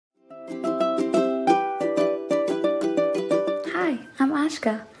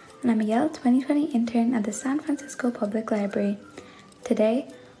Aashka, and I'm a Yale 2020 intern at the San Francisco Public Library.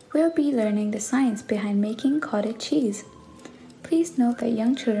 Today, we'll be learning the science behind making cottage cheese. Please note that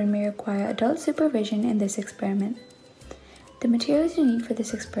young children may require adult supervision in this experiment. The materials you need for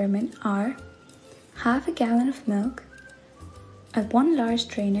this experiment are half a gallon of milk, one large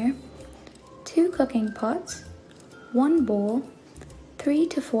strainer, 2 cooking pots, 1 bowl, 3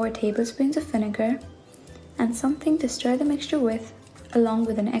 to 4 tablespoons of vinegar, and something to stir the mixture with, along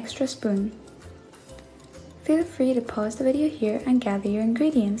with an extra spoon. Feel free to pause the video here and gather your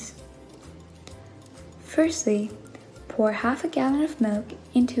ingredients. Firstly, pour half a gallon of milk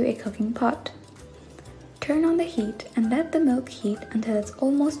into a cooking pot. Turn on the heat and let the milk heat until it's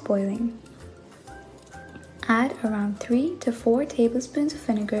almost boiling. Add around 3 to 4 tablespoons of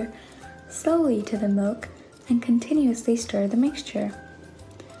vinegar slowly to the milk and continuously stir the mixture.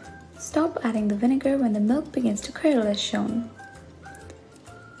 Stop adding the vinegar when the milk begins to curdle as shown.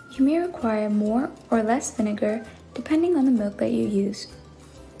 You may require more or less vinegar depending on the milk that you use.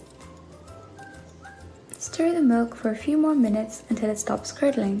 Stir the milk for a few more minutes until it stops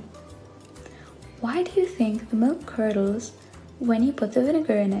curdling. Why do you think the milk curdles when you put the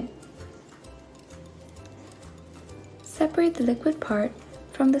vinegar in it? Separate the liquid part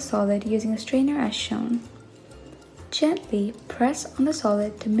from the solid using a strainer as shown. Gently press on the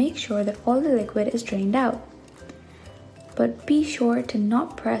solid to make sure that all the liquid is drained out. But be sure to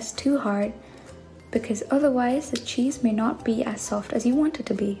not press too hard because otherwise the cheese may not be as soft as you want it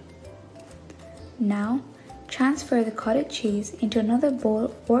to be. Now, transfer the cottage cheese into another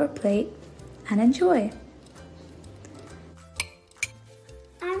bowl or plate and enjoy.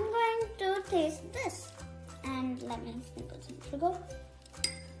 I'm going to taste this and let me sprinkle some sugar.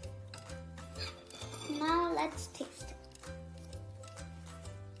 Now let's taste it.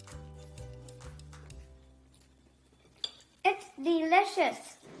 It's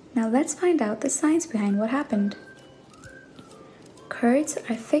delicious. Now let's find out the science behind what happened. Curds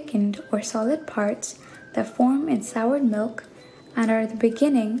are thickened or solid parts that form in soured milk and are the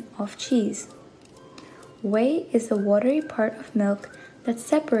beginning of cheese. Whey is the watery part of milk that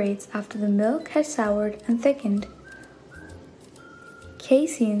separates after the milk has soured and thickened.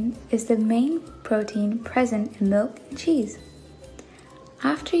 Casein is the main protein present in milk and cheese.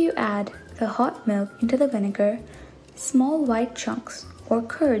 After you add the hot milk into the vinegar, small white chunks or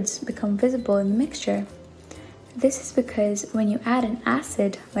curds become visible in the mixture. This is because when you add an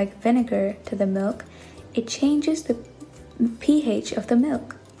acid like vinegar to the milk, it changes the pH of the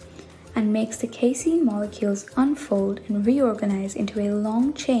milk and makes the casein molecules unfold and reorganize into a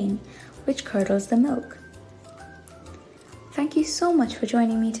long chain which curdles the milk. Thank you so much for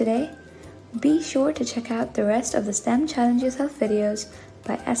joining me today. Be sure to check out the rest of the STEM Challenges Health videos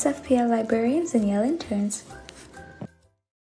by SFPL librarians and Yale interns.